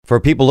For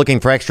people looking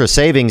for extra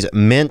savings,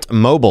 Mint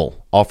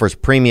Mobile offers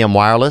premium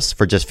wireless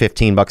for just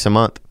 $15 a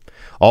month.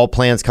 All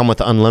plans come with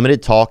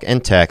unlimited talk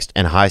and text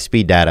and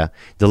high-speed data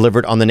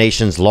delivered on the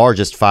nation's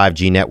largest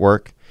 5G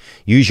network.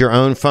 Use your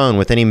own phone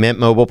with any Mint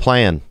Mobile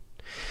plan.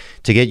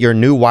 To get your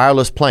new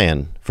wireless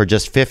plan for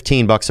just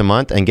 $15 a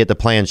month and get the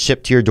plan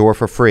shipped to your door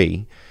for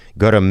free,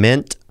 go to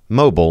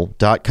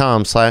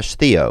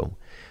mintmobile.com/Theo.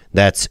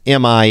 That's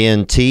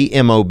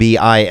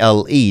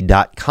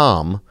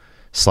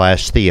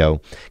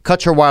mintmobile.com/Theo.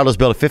 Cut your wireless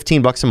bill to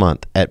 $15 a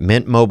month at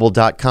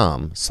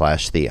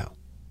mintmobile.com/Theo.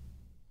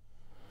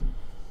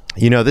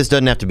 You know, this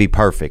doesn't have to be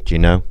perfect, you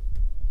know?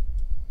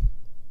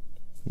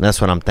 That's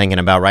what I'm thinking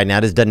about right now.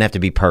 This doesn't have to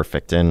be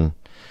perfect. And,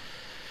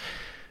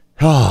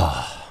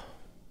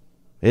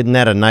 isn't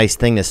that a nice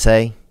thing to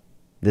say?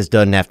 This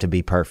doesn't have to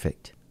be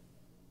perfect.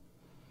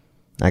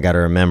 I got to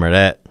remember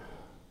that.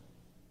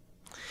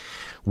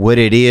 What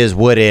it is,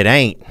 what it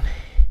ain't.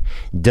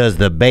 Does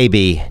the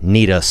baby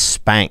need a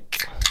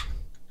spank?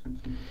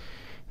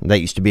 That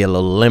used to be a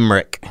little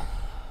limerick.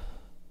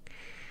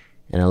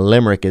 And a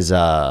limerick is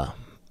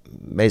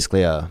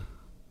basically a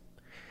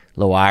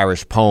little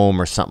Irish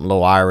poem or something,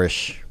 little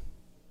Irish.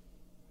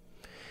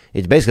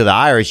 It's basically the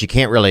Irish, you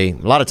can't really, a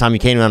lot of time you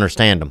can't even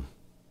understand them.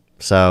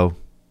 So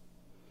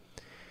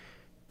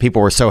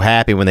people were so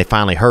happy when they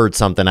finally heard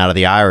something out of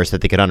the Irish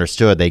that they could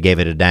understood, they gave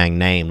it a dang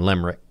name,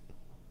 limerick.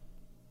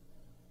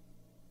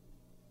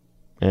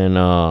 And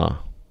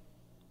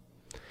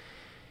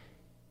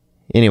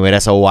anyway,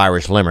 that's old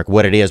Irish limerick.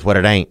 What it is, what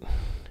it ain't.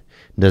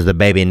 Does the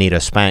baby need a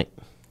spank?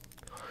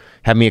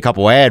 Have me a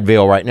couple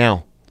Advil right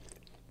now.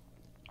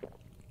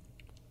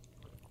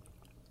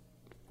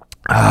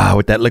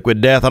 With that liquid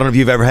death. I don't know if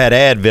you've ever had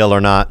Advil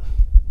or not,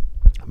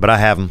 but I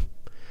have them.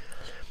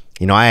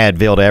 You know, I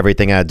Advil to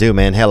everything I do,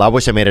 man. Hell, I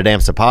wish I made a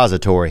damn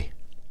suppository.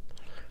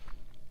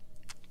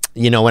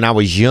 You know, when I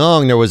was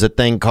young, there was a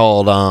thing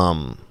called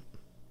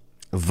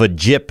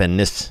Vagipin.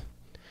 This,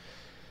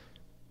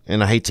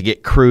 and I hate to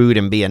get crude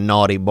and be a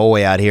naughty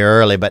boy out here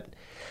early, but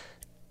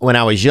when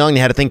I was young, they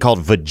had a thing called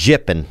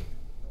Vagipin.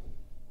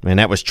 And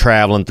that was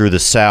traveling through the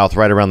South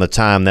right around the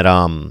time that,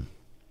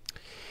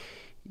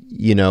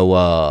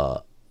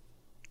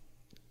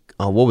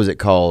 what was it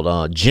called?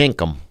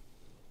 Jenkum.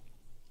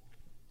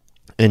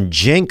 And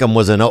Jenkum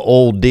was an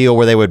old deal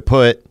where they would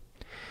put,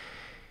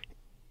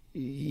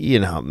 you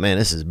know,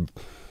 man,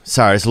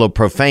 sorry, it's a little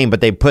profane,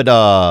 but they put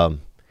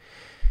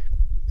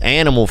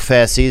animal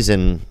feces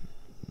and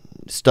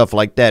stuff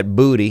like that,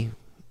 booty,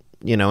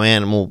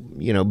 animal,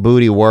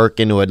 booty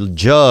work into a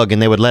jug,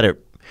 and they would let it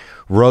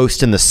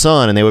roast in the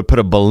sun, and they would put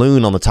a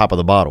balloon on the top of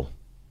the bottle.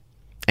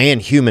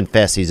 And human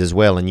feces as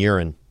well, and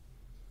urine.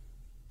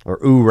 Or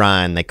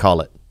urine, they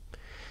call it.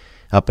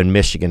 Up in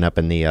Michigan, up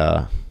in the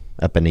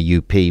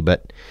UP.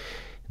 But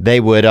they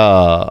would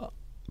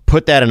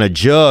put that in a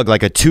jug,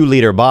 like a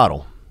 2-liter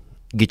bottle.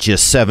 Get you a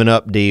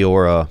 7-Up deal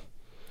or a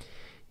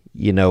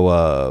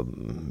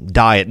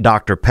Diet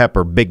Dr.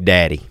 Pepper Big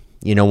Daddy.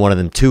 One of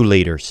them 2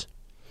 liters.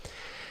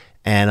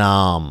 And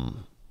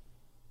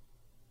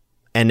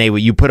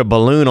you put a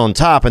balloon on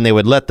top, and they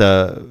would let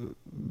the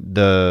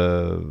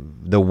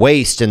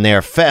waste in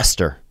there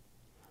fester,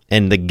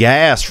 and the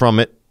gas from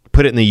it,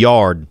 put it in the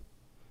yard,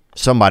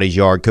 somebody's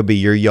yard, could be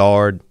your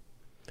yard.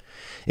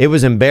 It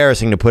was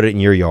embarrassing to put it in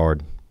your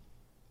yard,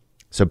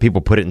 so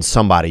people put it in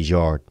somebody's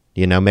yard.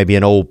 Maybe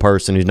an old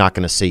person who's not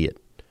going to see it.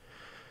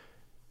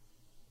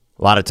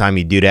 A lot of time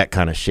you do that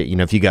kind of shit.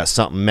 If you got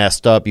something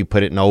messed up, you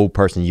put it in an old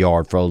person's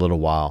yard for a little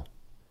while.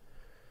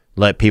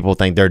 Let people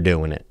think they're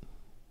doing it.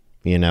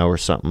 Or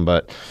something,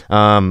 but,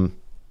 and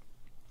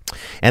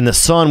the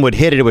sun would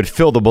hit it, it would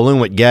fill the balloon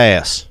with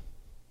gas,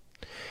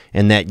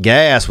 and that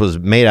gas was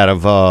made out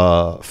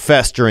of,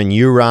 festering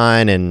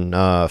urine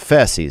and,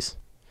 feces,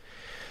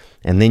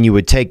 and then you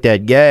would take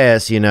that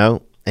gas,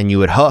 and you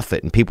would huff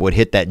it, and people would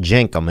hit that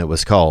jenkum, it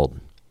was called.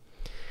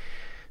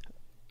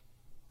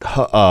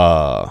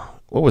 What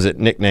was it,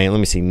 nickname? Let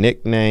me see,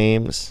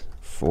 nicknames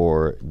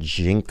for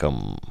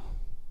jenkum.